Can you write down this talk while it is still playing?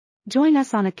Join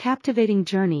us on a captivating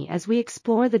journey as we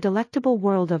explore the delectable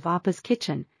world of Oppas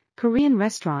Kitchen, Korean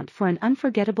restaurant for an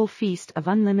unforgettable feast of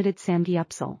unlimited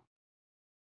samgyeopsal.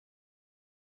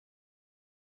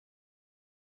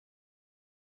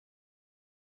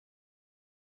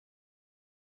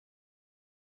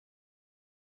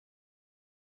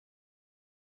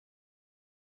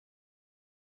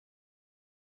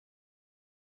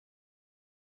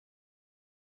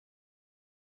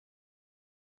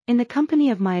 In the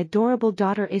company of my adorable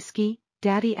daughter Iszhie,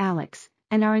 Daddy Alex,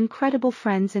 and our incredible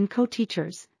friends and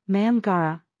co-teachers, Ma'am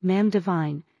Gara, Ma'am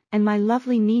Divine, and my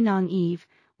lovely Ninong Eve,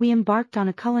 we embarked on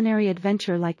a culinary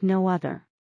adventure like no other.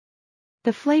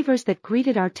 The flavors that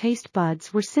greeted our taste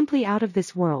buds were simply out of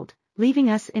this world, leaving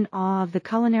us in awe of the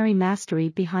culinary mastery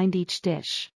behind each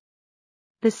dish.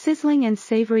 The sizzling and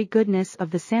savory goodness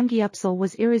of the samgyeopsal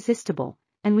was irresistible,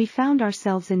 and we found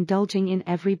ourselves indulging in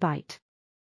every bite.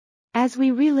 As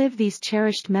we relive these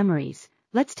cherished memories,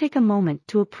 let's take a moment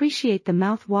to appreciate the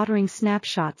mouth-watering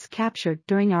snapshots captured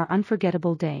during our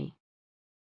unforgettable day.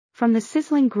 From the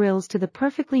sizzling grills to the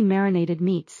perfectly marinated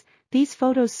meats, these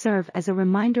photos serve as a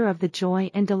reminder of the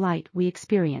joy and delight we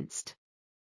experienced.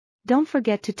 Don't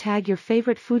forget to tag your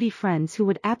favorite foodie friends who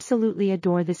would absolutely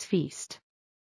adore this feast.